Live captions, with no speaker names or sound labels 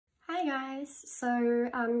Hi guys, so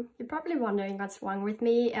you're probably wondering what's wrong with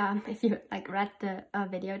me if you read the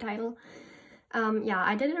video title. Yeah,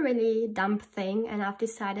 I did a really dumb thing and I've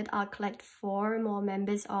decided I'll collect 4 more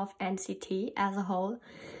members of NCT as a whole.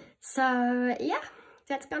 So yeah,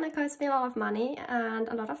 that's gonna cost me a lot of money and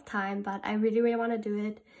a lot of time, but I really want to do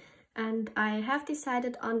it. And I have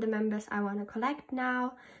decided on the members I want to collect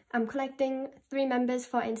now. I'm collecting 3 members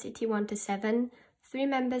for NCT 1 to 7, 3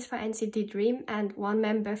 members for NCT Dream, and 1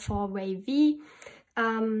 member for Wave V.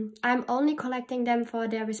 I'm only collecting them for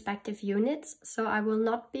their respective units, so I will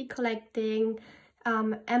not be collecting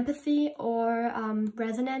Empathy or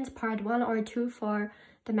Resonance Part 1 or 2 for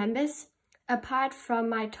the members. Apart from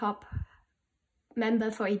my top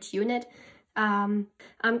member for each unit, I'm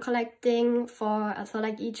collecting for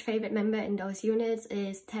each favorite member in those units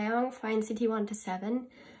is Taeyong for NCT 1 to 7,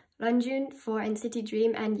 Renjun for NCT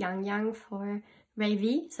Dream, and Yang Yang for Ray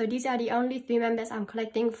V. So these are the only 3 members I'm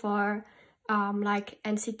collecting for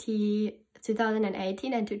NCT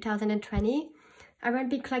 2018 and 2020. I won't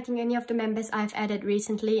be collecting any of the members I've added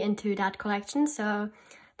recently into that collection, so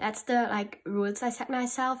that's the rules I set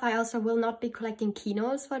myself. I also will not be collecting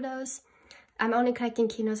Kinos for those. I'm only collecting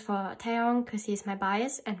Kinos for Taeyong because he's my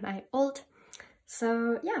bias and my ult.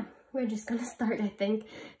 So yeah, we're just gonna start, I think.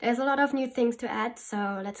 There's a lot of new things to add,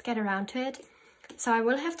 so let's get around to it. So I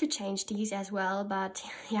will have to change these as well, but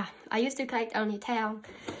yeah, I used to collect only Taeyong.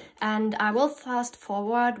 And I will fast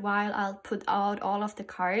forward while I'll put out all of the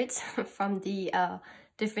cards from the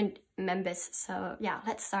different members. So yeah,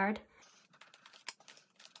 let's start.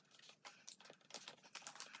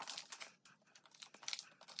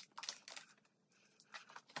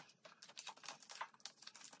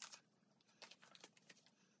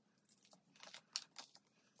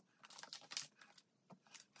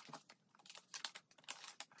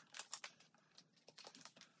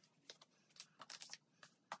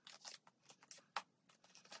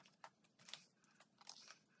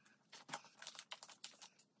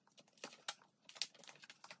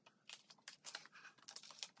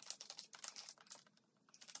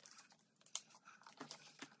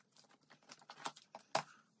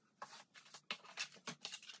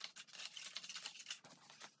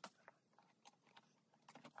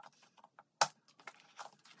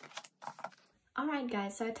 Alright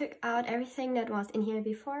guys, so I took out everything that was in here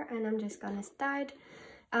before and I'm just gonna start.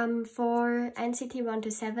 For NCT 1 to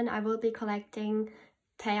 7, I will be collecting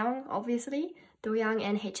Taeyong, obviously, Doyoung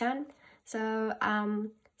and Haechan. So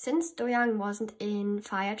since Doyoung wasn't in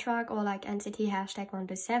Fire Truck or NCT hashtag 1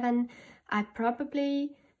 to 7, I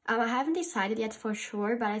probably, I haven't decided yet for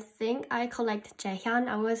sure, but I think I collect Jaehyun.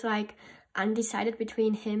 I was undecided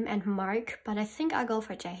between him and Mark, but I think I'll go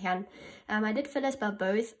for Jaehyun. I did feel about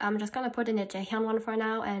both. I'm just gonna put in the Jaehyun one for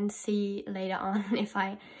now and see later on if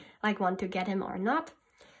I want to get him or not.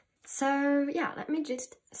 So yeah, let me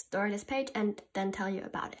just store this page and then tell you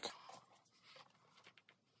about it.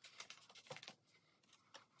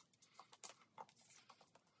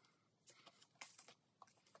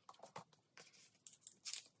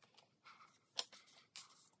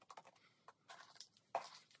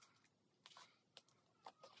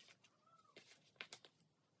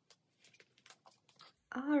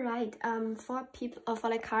 Alright, for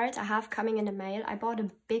the cards I have coming in the mail, I bought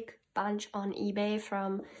a big bunch on eBay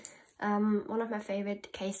from one of my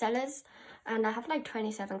favorite case sellers, and I have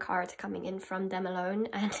 27 cards coming in from them alone.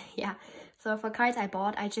 And yeah, so for cards I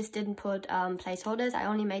bought, I just didn't put placeholders. I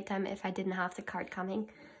only made them if I didn't have the card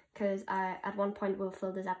coming, because I at one point will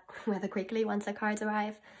fill this up rather quickly once the cards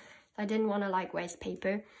arrive, so I didn't want to like waste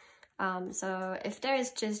paper. So if there's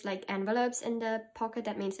just envelopes in the pocket,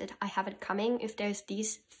 that means that I have it coming. If there's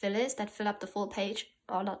these fillers that fill up the full page,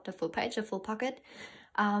 or not the full page, the full pocket,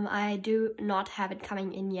 I do not have it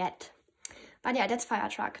coming in yet. But yeah, that's Fire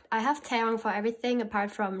Truck. I have Taeyong for everything apart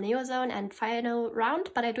from Neo Zone and Final Round,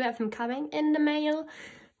 but I do have him coming in the mail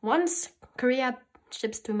once Korea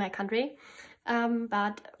ships to my country.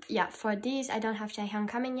 But yeah, for these I don't have Jaehyun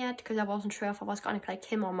coming yet because I wasn't sure if I was gonna collect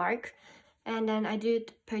him or Mark. And then I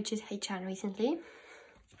did purchase Haechan recently.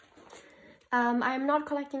 I'm not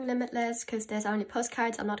collecting Limitless because there's only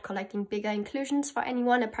postcards. I'm not collecting bigger inclusions for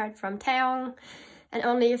anyone apart from Taeyong, and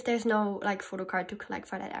only if there's no photo card to collect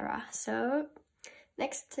for that era. So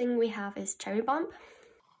next thing we have is Cherry Bomb.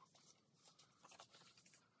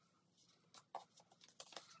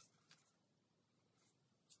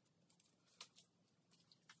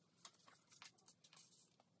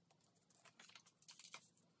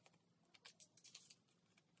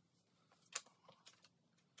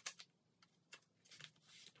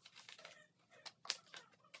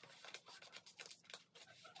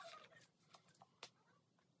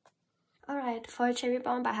 Alright, for cherry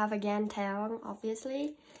bomb I have again Taeyong,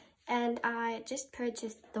 obviously. And I just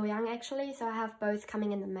purchased Doyoung actually, so I have both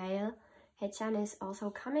coming in the mail. Haechan is also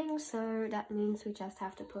coming, so that means we just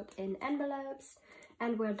have to put in envelopes.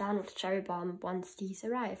 And we're done with cherry bomb once these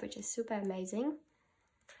arrive, which is super amazing.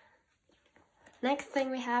 Next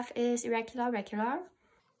thing we have is irregular regular.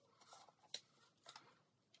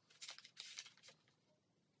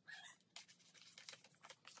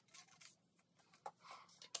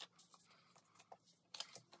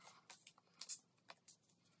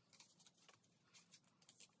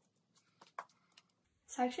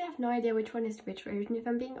 So I actually have no idea which one is which version, if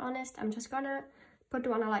I'm being honest. I'm just gonna put the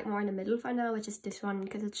one I like more in the middle for now, which is this one,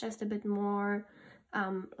 because it's just a bit more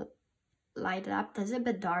lighted up. This is a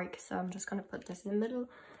bit dark, so I'm just gonna put this in the middle.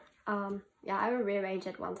 Yeah, I will rearrange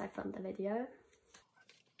it once I film the video.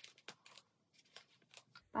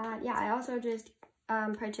 But yeah, I also just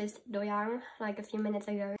purchased Doyoung like a few minutes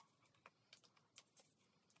ago.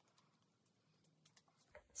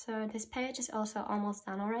 So this page is also almost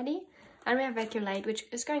done already. And we have Regulate, which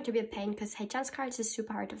is going to be a pain because Haechan's cards is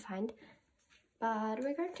super hard to find. But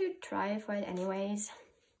we're going to try for it anyways.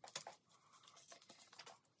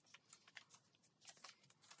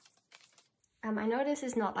 I know this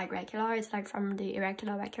is not like regular, it's like from the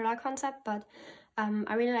irregular regular concept, but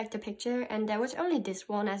I really like the picture, and there was only this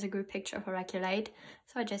one as a group picture for Regulate,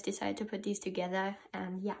 so I just decided to put these together,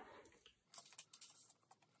 and yeah.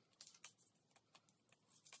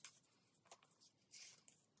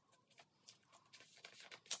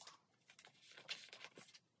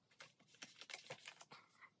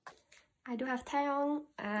 I do have Taeyong,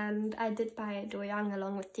 and I did buy Doyoung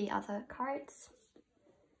along with the other cards.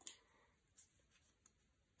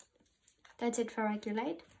 That's it for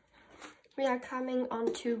Regulate. We are coming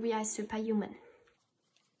on to We Are Superhuman.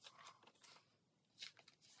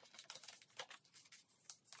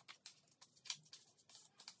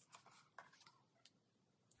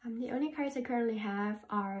 The only cards I currently have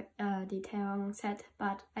are the Taeyong set,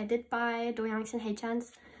 but I did buy Doyoung's and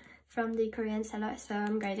Haechan's from the Korean seller, so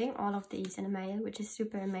I'm getting all of these in the mail, which is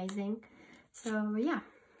super amazing. So yeah.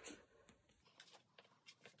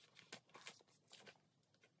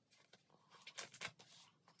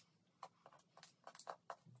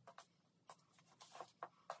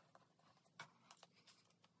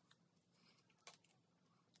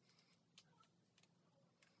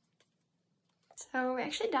 So we're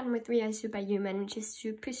actually done with We Are Superhuman, which is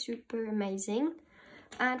super amazing.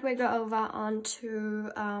 And we go over on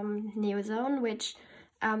to Neozone, which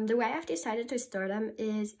the way I've decided to store them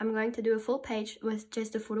is I'm going to do a full page with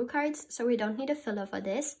just the photo cards, so we don't need a filler for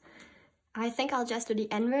this. I think I'll just do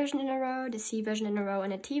the N version in a row, the C version in a row,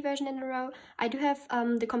 and a T version in a row. I do have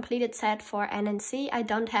the completed set for N and C. I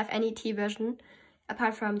don't have any T version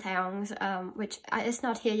apart from Taeyong's, which is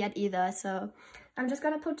not here yet either, so I'm just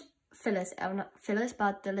gonna put fillers, not fillers,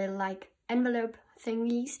 but the little like envelope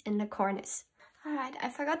thingies in the corners. Alright, I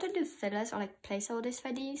forgot to do fillers or like placeholders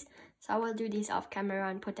for these, so I will do these off camera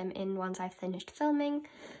and put them in once I've finished filming.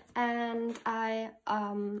 And I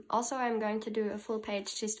also am going to do a full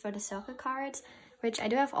page just for the circle cards, which I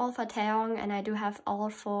do have all for Taeyong, and I do have all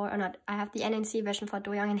for, or not, I have the NNC version for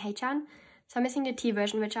Doyoung and Haechan. So I'm missing the T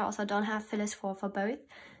version, which I also don't have fillers for both.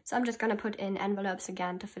 So I'm just gonna put in envelopes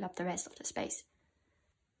again to fill up the rest of the space.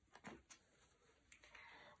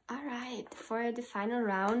 Alright, for the final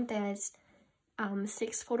round, there's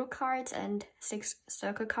 6 photo cards and 6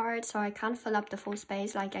 circle cards, so I can't fill up the full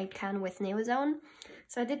space like I can with Neozone.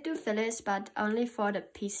 So I did do fillers, but only for the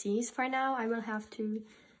PCs for now. I will have to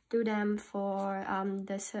do them for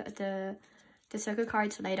the circle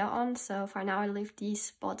cards later on, so for now I'll leave these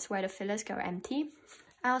spots where the fillers go empty.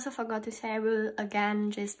 I also forgot to say I will again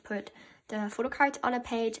just put the photo cards on a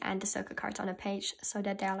page and the circle cards on a page so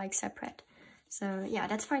that they're like separate. So yeah,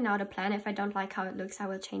 that's for now the plan. If I don't like how it looks, I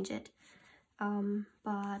will change it.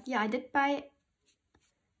 But yeah, I did buy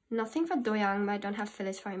nothing for Doyoung, but I don't have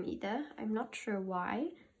fillers for him either. I'm not sure why.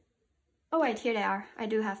 Oh wait, here they are. I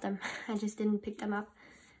do have them. I just didn't pick them up.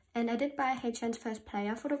 And I did buy Haechan's first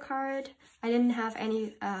player photo card. I didn't have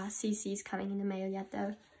any CCs coming in the mail yet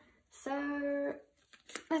though. So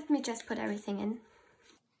let me just put everything in.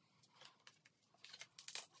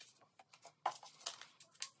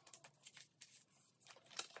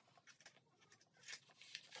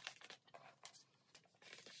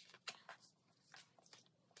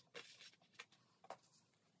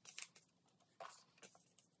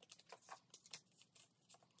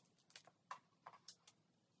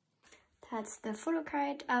 That's the photo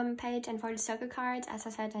card page, and for the circle cards, as I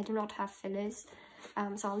said, I do not have fillers,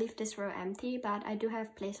 so I'll leave this row empty, but I do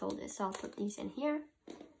have placeholders, so I'll put these in here.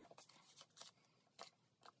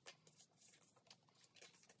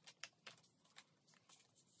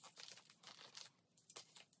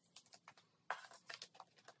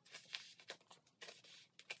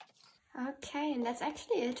 Okay, and that's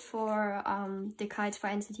actually it for the cards for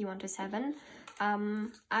NCT 1 to 7.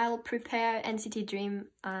 I'll prepare NCT Dream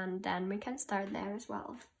and then we can start there as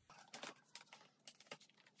well.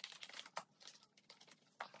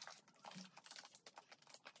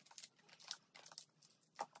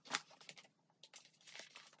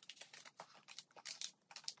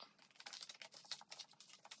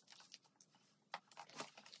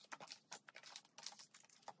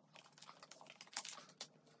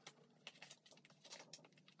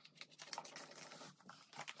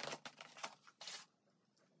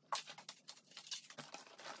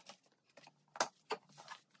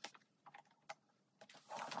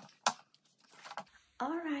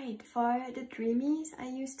 Alright, for the Dreamies, I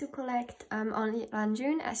used to collect only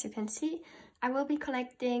Ranjun, as you can see. I will be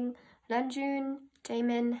collecting Ranjun,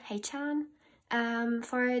 Jaemin, Haechan.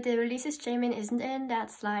 For the releases Jaemin isn't in,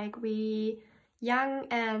 that's like We Young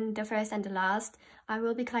and the first and the last. I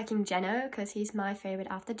will be collecting Jeno because he's my favorite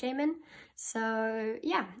after Jaemin. So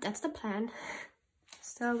yeah, that's the plan.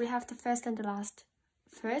 So we have the first and the last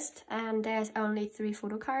first, and there's only 3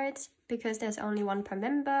 photo cards because there's only 1 per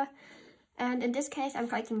member. And in this case, I'm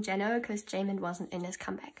collecting Jeno because Jaemin wasn't in his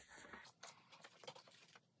comeback.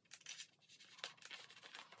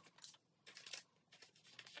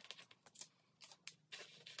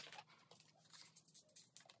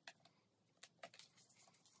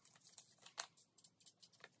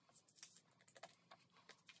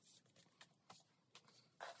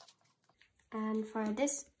 And for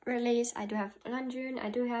this release, I do have Ranjun. I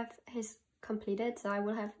do have his completed, so I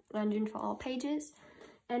will have Ranjun for all pages.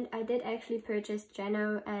 And I did actually purchase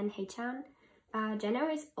Jeno and Haechan.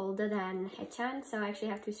 Jeno is older than Haechan, so I actually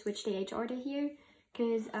have to switch the age order here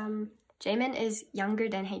because Jaemin is younger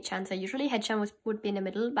than Haechan. So usually Haechan would be in the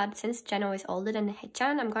middle, but since Jeno is older than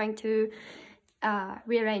Haechan, I'm going to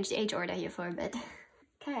rearrange the age order here for a bit.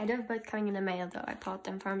 Okay, I do have both coming in the mail though. I bought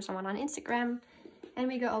them from someone on Instagram. And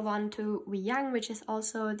we go on to We Young, which is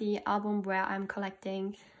also the album where I'm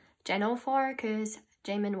collecting Jeno for, because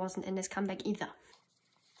Jaemin wasn't in this comeback either.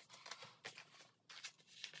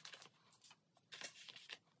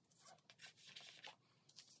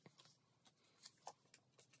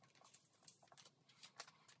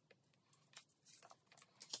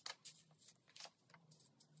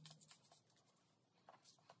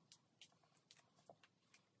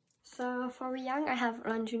 So for Young, I have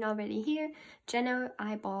Ranjun already here. Jeno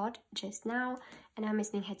I bought just now, and I'm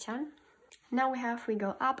missing Haechan. Now we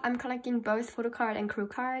go up. I'm collecting both photo card and crew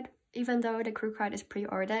card, even though the crew card is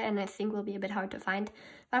pre-order and I think will be a bit hard to find.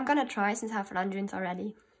 But I'm gonna try since I have Ranjuns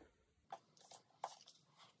already.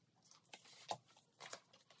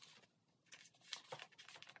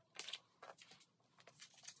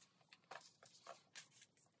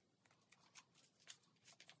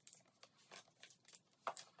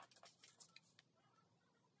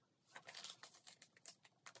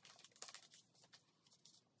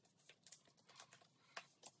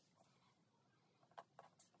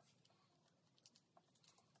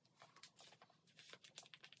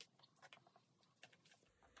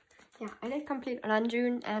 Yeah, I did complete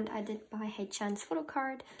Ranjun and I did buy Haechan's photo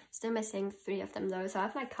card. Still missing 3 of them though, so I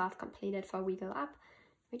have like half completed for We Go Up,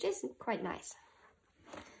 which is quite nice.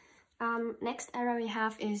 Next era we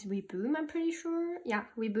have is We Boom, I'm pretty sure. Yeah,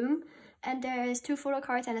 We Boom. And there's 2 photo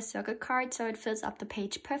cards and a circuit card, so it fills up the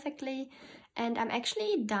page perfectly. And I'm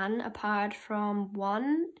actually done apart from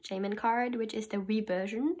 1 Jaemin card, which is the Wii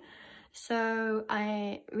version. So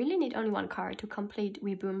I really need only 1 card to complete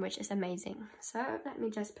We Boom, which is amazing. So let me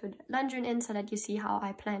just put Ranjun in so that you see how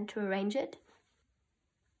I plan to arrange it.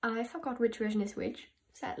 I forgot which version is which,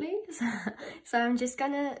 sadly. So I'm just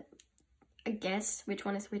gonna guess which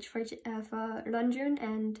one is which for Ranjun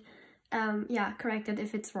and yeah, correct it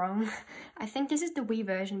if it's wrong. I think this is the Wii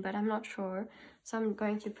version, but I'm not sure. So I'm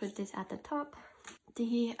going to put this at the top.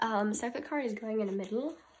 The circuit card is going in the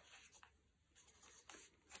middle.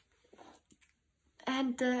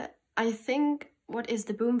 And I think what is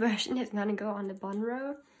the Boom version is gonna go on the bottom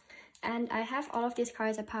row. And I have all of these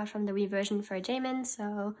cards apart from the Wii version for Jaemin,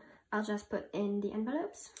 so I'll just put in the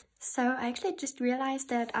envelopes. So I actually just realized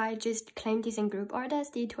that I just claimed these in group orders,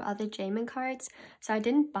 the 2 other Jaemin cards. So I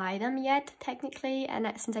didn't buy them yet, technically,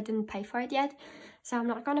 and since I didn't pay for it yet. So I'm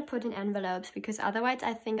not gonna put in envelopes because otherwise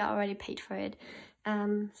I think I already paid for it.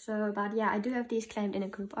 But yeah, I do have these claimed in a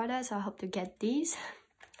group order, so I hope to get these.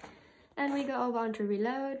 And we go over on to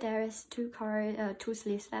reload. There is 2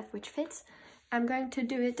 sleeves left, which fits. I'm going to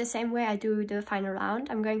do it the same way I do the final round.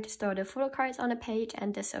 I'm going to store the photo cards on a page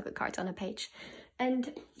and the circuit cards on a page.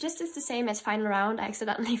 And just as the same as final round, I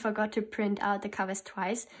accidentally forgot to print out the covers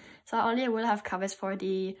twice. So I only will have covers for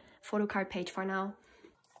the photo card page for now.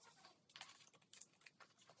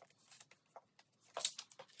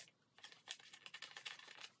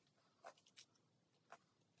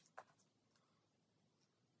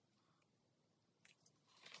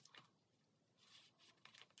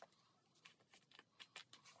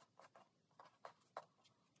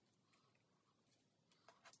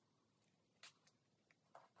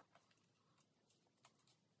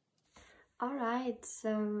 Alright,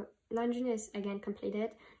 so Nanjun is again completed,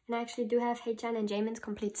 and I actually do have Heichan and Jaemin's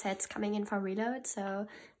complete sets coming in for reload, so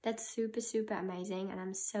that's super amazing and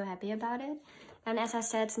I'm so happy about it. And as I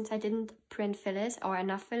said, since I didn't print fillers or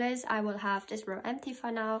enough fillers, I will have this row empty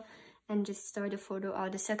for now and just store the photo or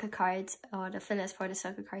the circle cards or the fillers for the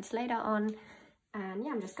circle cards later on. And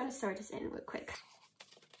yeah, I'm just gonna store this in real quick.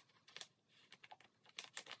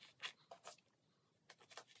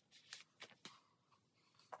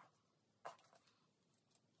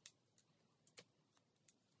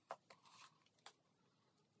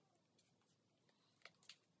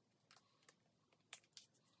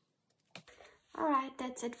 Alright,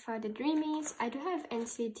 that's it for the Dreamies. I do have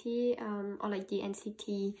NCT, or like the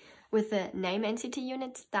NCT with the name NCT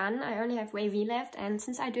units done. I only have Wavy left, and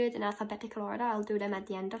since I do it in alphabetical order, I'll do them at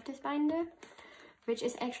the end of this binder, which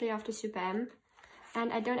is actually after Super M.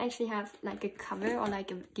 And I don't actually have like a cover or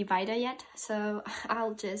like a divider yet, so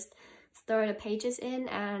I'll just store the pages in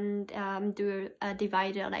and do a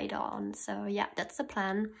divider later on. So yeah, that's the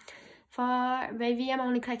plan. For Wavy, I'm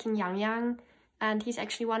only collecting Yang Yang, and he's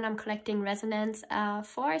actually one I'm collecting resonance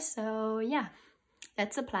for, so yeah,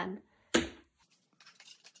 that's the plan.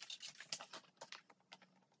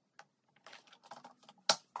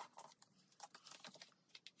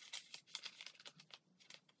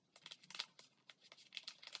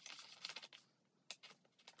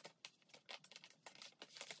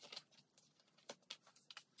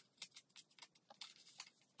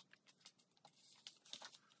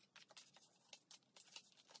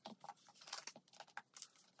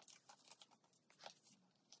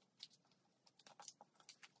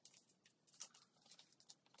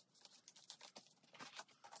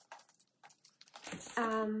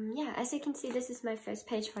 Yeah, as you can see, this is my first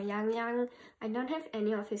page for Yang Yang. I don't have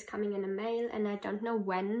any of his coming in the mail, and I don't know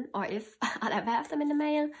when or if I'll ever have them in the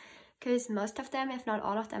mail, because most of them, if not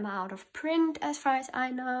all of them, are out of print as far as I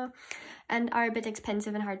know, and are a bit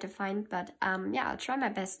expensive and hard to find. But yeah, I'll try my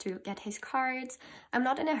best to get his cards. I'm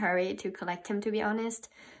not in a hurry to collect him, to be honest.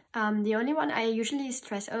 The only one I usually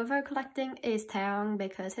stress over collecting is Taeyong,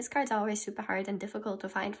 because his cards are always super hard and difficult to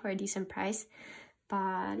find for a decent price.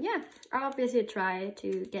 But yeah, I'll obviously try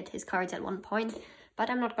to get his cards at one point, but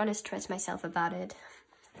I'm not gonna stress myself about it.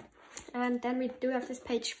 And then we do have this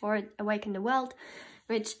page for Awaken the World,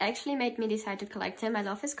 which actually made me decide to collect him. I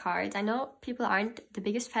love his cards. I know people aren't the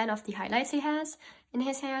biggest fan of the highlights he has in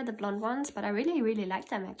his hair, the blonde ones, but I really like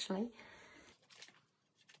them actually.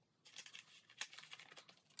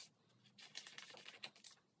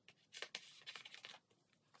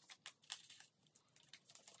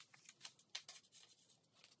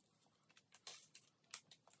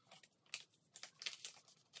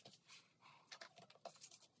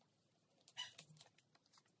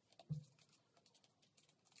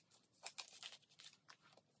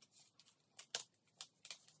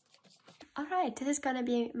 Alright, this is gonna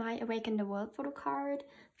be my Awaken the World photo card.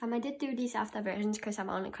 I did do these after versions because I'm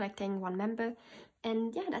only collecting one member.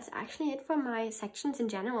 And yeah, that's actually it for my sections in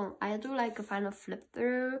general. I'll do like a final flip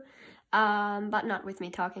through, but not with me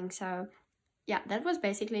talking. So yeah, that was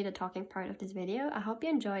basically the talking part of this video. I hope you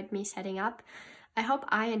enjoyed me setting up. I hope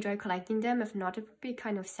I enjoy collecting them. If not, it would be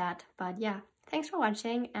kind of sad. But yeah, thanks for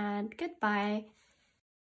watching and goodbye.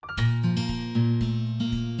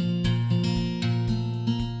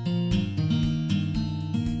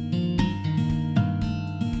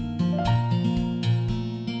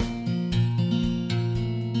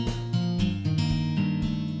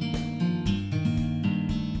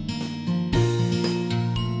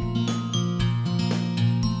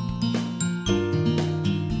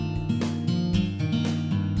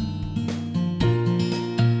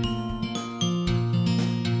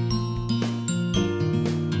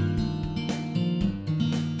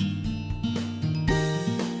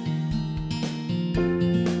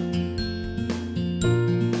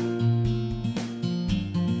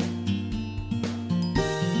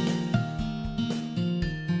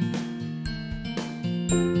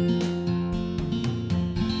 you.